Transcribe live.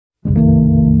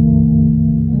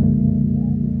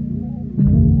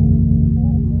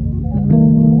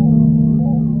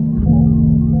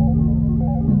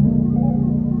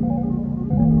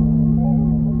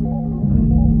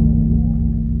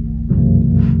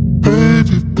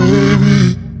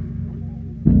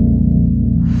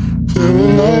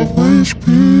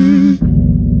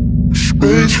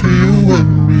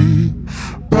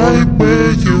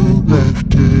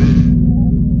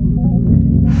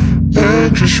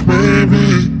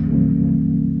maybe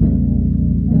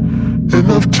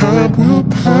enough time will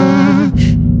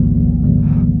pass.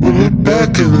 We'll look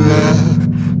back and laugh,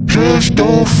 just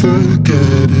don't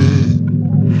forget it.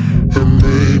 And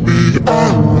maybe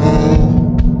I'm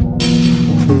wrong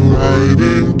for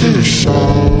writing this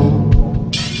song,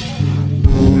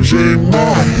 losing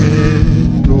my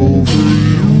head over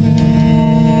you.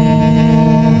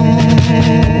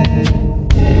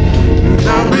 And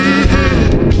I'll be here,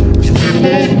 'cause we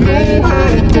both know how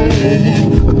it goes.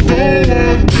 I don't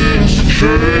want this to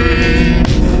change.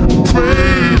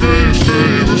 Pray they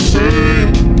stay the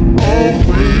same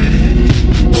always.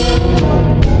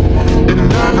 And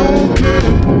I don't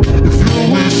care if you're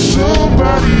with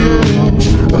somebody else.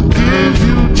 I'll give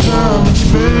you time and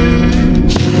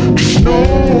space. Just know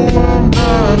I'm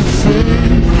not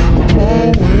afraid. I'm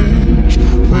always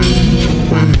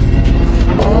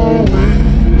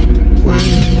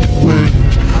always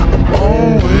I'm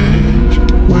always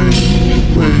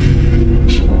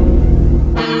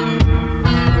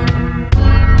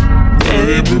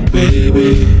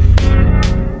baby,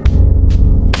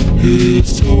 you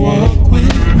used to walk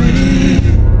with me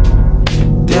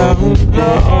down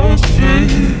the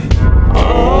street.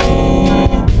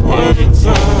 Oh, what a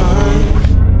time.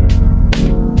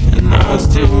 And I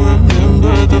still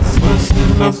remember the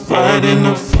fussing, the fighting,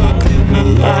 the fucking, the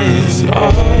lies.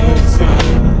 All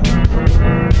fine,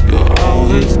 you'll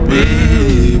always be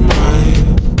mine.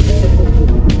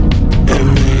 And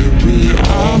maybe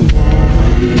I'm wrong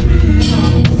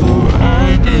for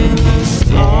writing this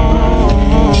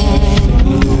song,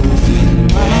 losing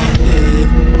my head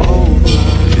over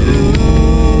you.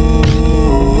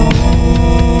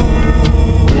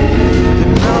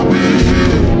 And I'll be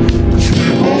here, 'cause we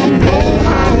both know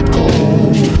how it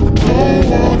goes. I don't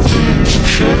want things to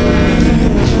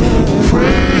change.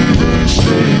 Afraid they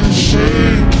stay the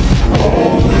same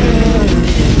always.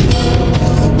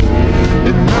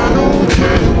 And I don't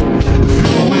care if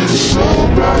you're with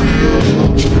somebody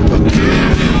else. I'll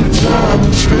give you time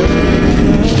and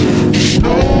space. Just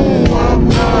know I'm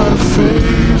not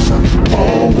afraid. I'm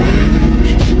always